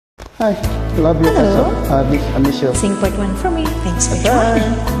Hi, love you. Hello. I miss you. Sing part 1 for me. Thanks for Bye.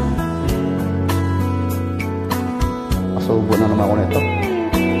 joining. Masubo na naman ako nito.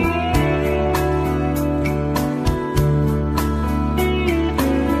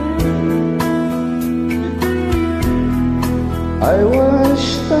 I was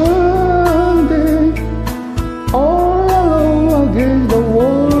standing all alone against the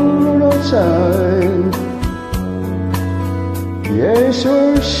wall outside. Yes,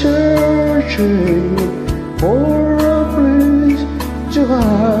 you're searching for a place to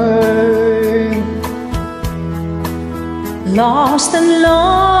hide. Lost and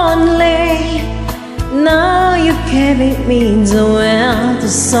lonely, now you carry me so well,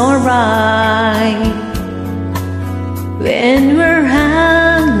 it's alright. When we're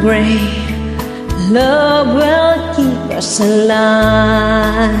hungry, love will keep us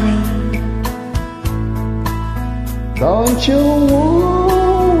alive. Don't you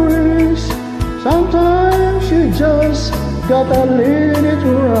worry, sometimes you just gotta let it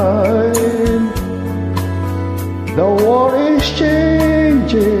ride. The world is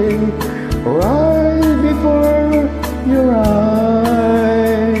changing right before your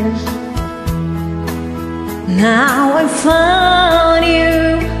eyes. Now I found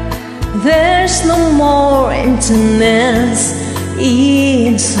you, there's no more emptiness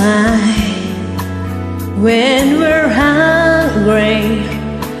inside. When we're hungry,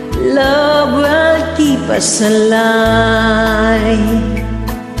 love will keep us alive.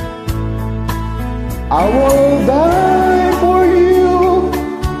 I will die for you,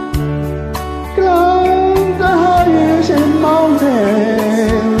 climb the highest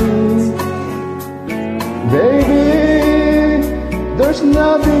mountain. Baby, there's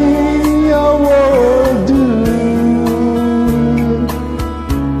nothing I won't do.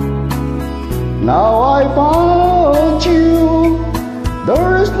 Now I found you,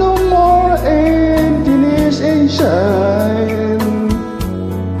 there is no more emptiness inside.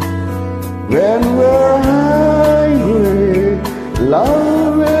 When we're hungry,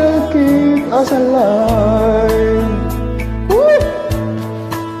 love will keep us alive. Woo!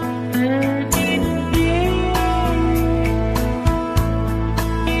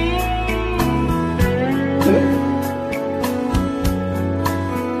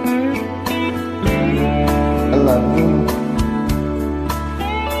 I love you.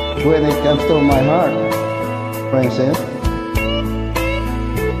 When it comes to my heart, princess,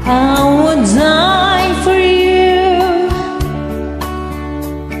 I would die for you,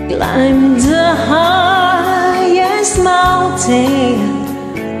 climb the highest mountain.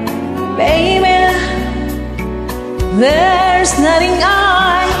 Baby, there's nothing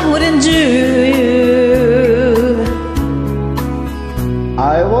I wouldn't do.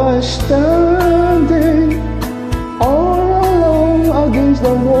 I was standing all alone against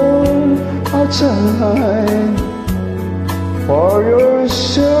the wall outside. For you're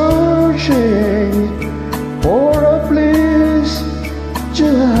searching for a place to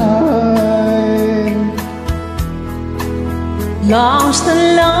hide. Lost and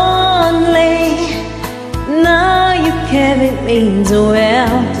lonely, now you carry me so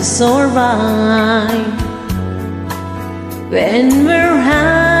well to survive. When we're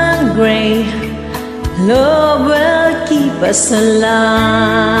hungry, love will keep us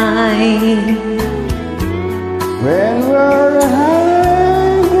alive. When we're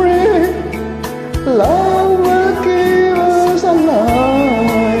hungry, love will keep us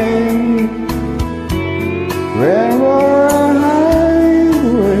alive. When we're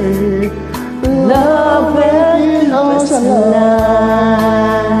hungry, love will keep us alive.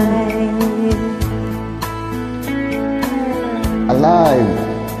 Alive,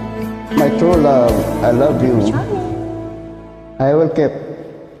 my true love, I love you. I will keep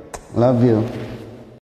love you.